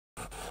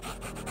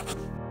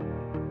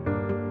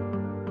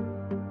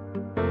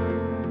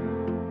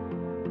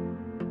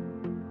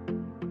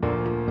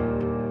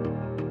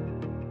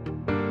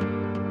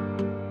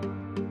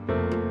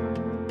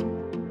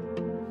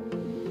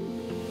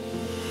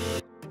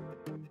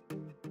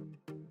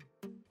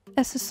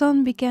As the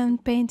sun began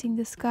painting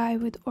the sky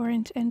with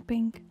orange and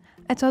pink,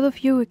 I thought of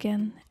you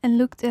again and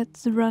looked at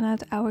the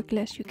run-out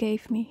hourglass you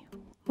gave me.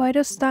 Why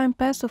does time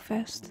pass so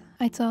fast?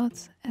 I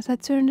thought, as I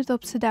turned it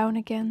upside down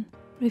again,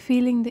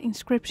 revealing the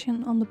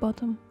inscription on the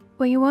bottom.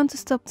 When you want to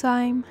stop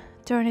time,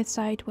 turn it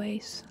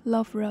sideways.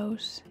 Love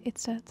Rose, it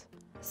said.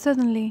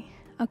 Suddenly,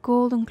 a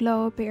golden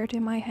glow appeared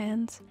in my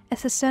hand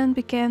as the sand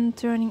began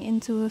turning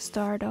into a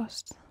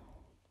stardust.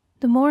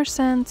 The more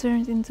sand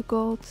turned into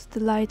gold, the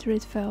lighter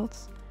it felt,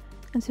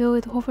 until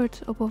it hovered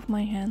above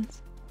my hand.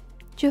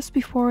 Just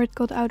before it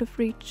got out of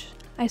reach,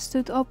 I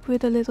stood up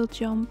with a little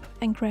jump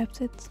and grabbed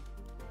it.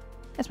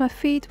 As my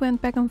feet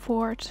went back and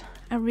forth,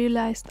 I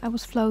realized I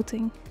was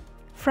floating.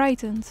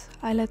 Frightened,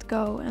 I let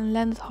go and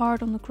landed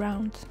hard on the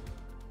ground.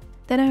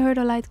 Then I heard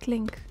a light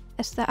clink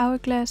as the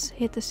hourglass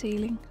hit the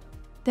ceiling.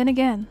 Then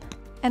again,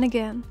 and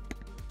again.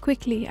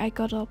 Quickly I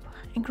got up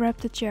and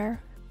grabbed the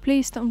chair.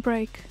 Please don't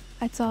break,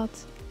 I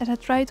thought, as I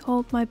tried to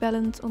hold my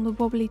balance on the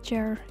wobbly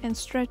chair and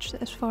stretched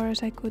as far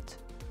as I could.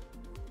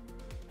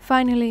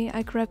 Finally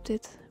I grabbed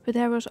it, but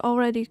there was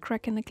already a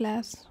crack in the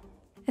glass.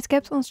 It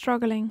kept on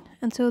struggling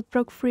until it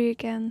broke free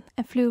again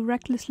and flew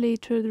recklessly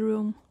through the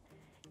room.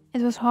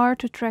 It was hard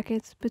to track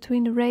it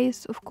between the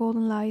rays of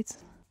golden light.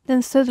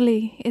 Then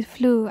suddenly it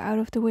flew out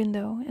of the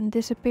window and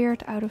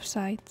disappeared out of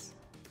sight.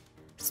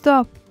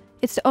 Stop!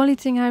 It's the only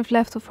thing I have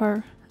left of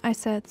her, I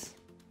said,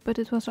 but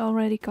it was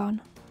already gone.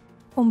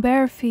 On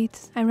bare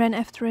feet I ran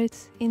after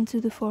it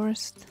into the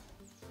forest.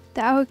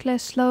 The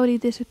hourglass slowly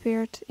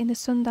disappeared in the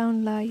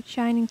sundown light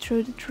shining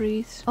through the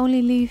trees,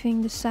 only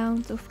leaving the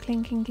sound of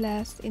clinking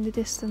glass in the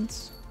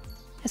distance.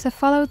 As I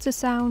followed the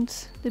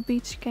sound, the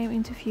beach came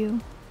into view.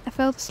 I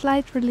felt a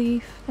slight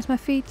relief as my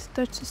feet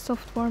touched the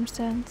soft warm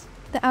sand.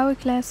 The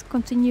hourglass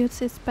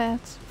continued its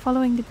path,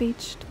 following the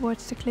beach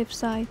towards the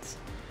cliffside.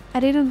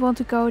 I didn't want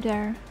to go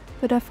there,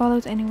 but I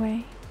followed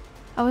anyway.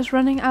 I was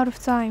running out of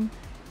time.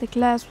 The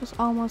glass was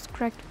almost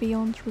cracked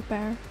beyond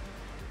repair.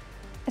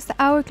 As the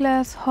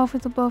hourglass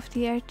hovered above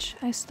the edge,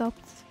 I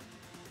stopped.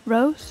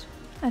 Rose?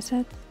 I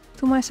said.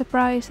 To my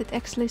surprise, it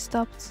actually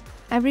stopped.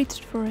 I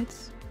reached for it,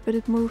 but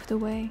it moved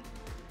away.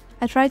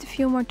 I tried a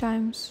few more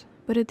times,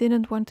 but it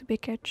didn't want to be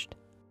catched.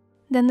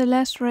 Then the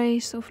last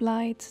rays of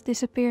light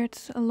disappeared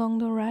along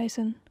the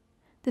horizon,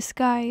 the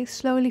sky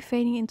slowly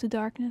fading into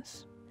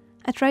darkness.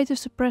 I tried to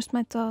suppress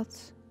my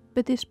thoughts,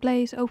 but this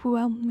place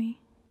overwhelmed me.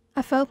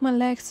 I felt my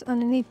legs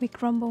underneath me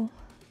crumble.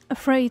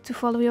 Afraid to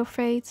follow your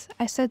fate,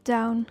 I sat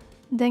down,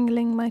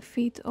 dangling my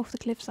feet off the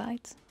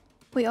cliffside.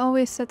 We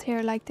always sat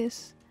here like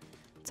this,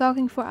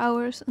 talking for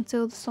hours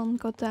until the sun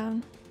got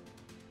down.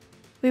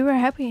 We were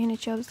happy in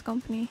each other's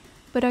company,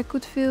 but I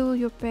could feel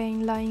your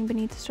pain lying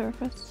beneath the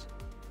surface.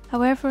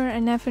 However, I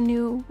never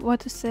knew what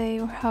to say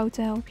or how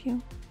to help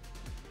you.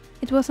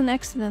 It was an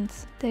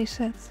accident, they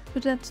said,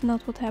 but that's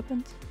not what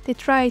happened. They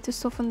tried to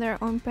soften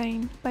their own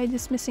pain by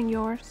dismissing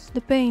yours, the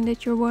pain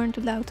that you weren't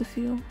allowed to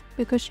feel,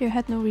 because you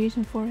had no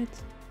reason for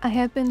it. I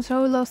had been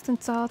so lost in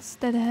thoughts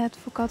that I had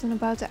forgotten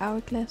about the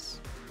hourglass.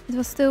 It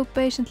was still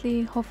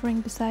patiently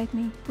hovering beside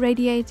me,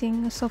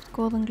 radiating a soft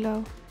golden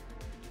glow.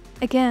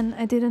 Again,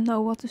 I didn't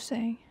know what to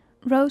say.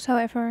 Rose,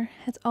 however,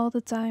 had all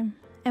the time,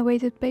 and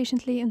waited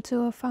patiently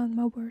until I found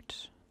my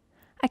words.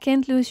 I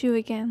can't lose you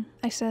again,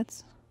 I said.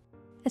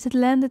 As it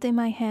landed in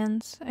my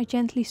hands, I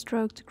gently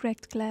stroked the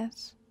cracked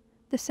glass.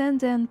 The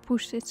sand then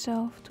pushed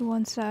itself to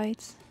one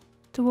side,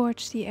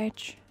 towards the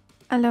edge.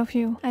 I love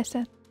you, I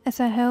said, as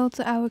I held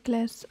the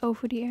hourglass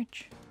over the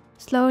edge.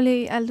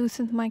 Slowly I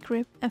loosened my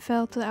grip and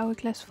felt the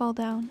hourglass fall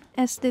down,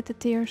 as did the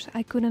tears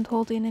I couldn't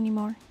hold in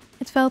anymore.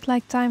 It felt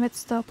like time had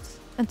stopped,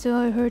 until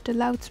I heard the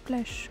loud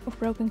splash of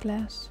broken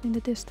glass in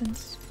the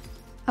distance.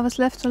 I was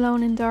left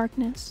alone in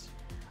darkness,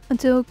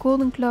 until a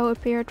golden glow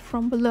appeared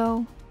from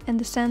below and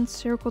the sand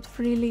circled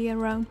freely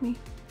around me.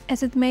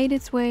 As it made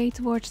its way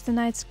towards the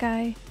night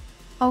sky,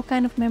 all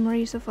kind of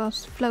memories of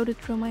us floated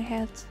through my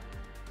head.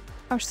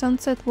 Our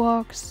sunset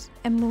walks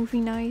and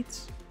movie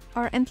nights,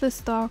 our endless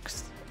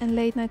talks and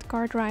late night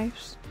car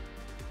drives.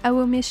 I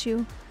will miss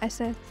you, I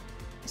said,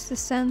 as the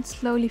sand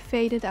slowly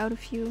faded out of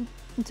view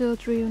until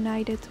it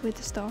reunited with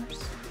the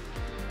stars.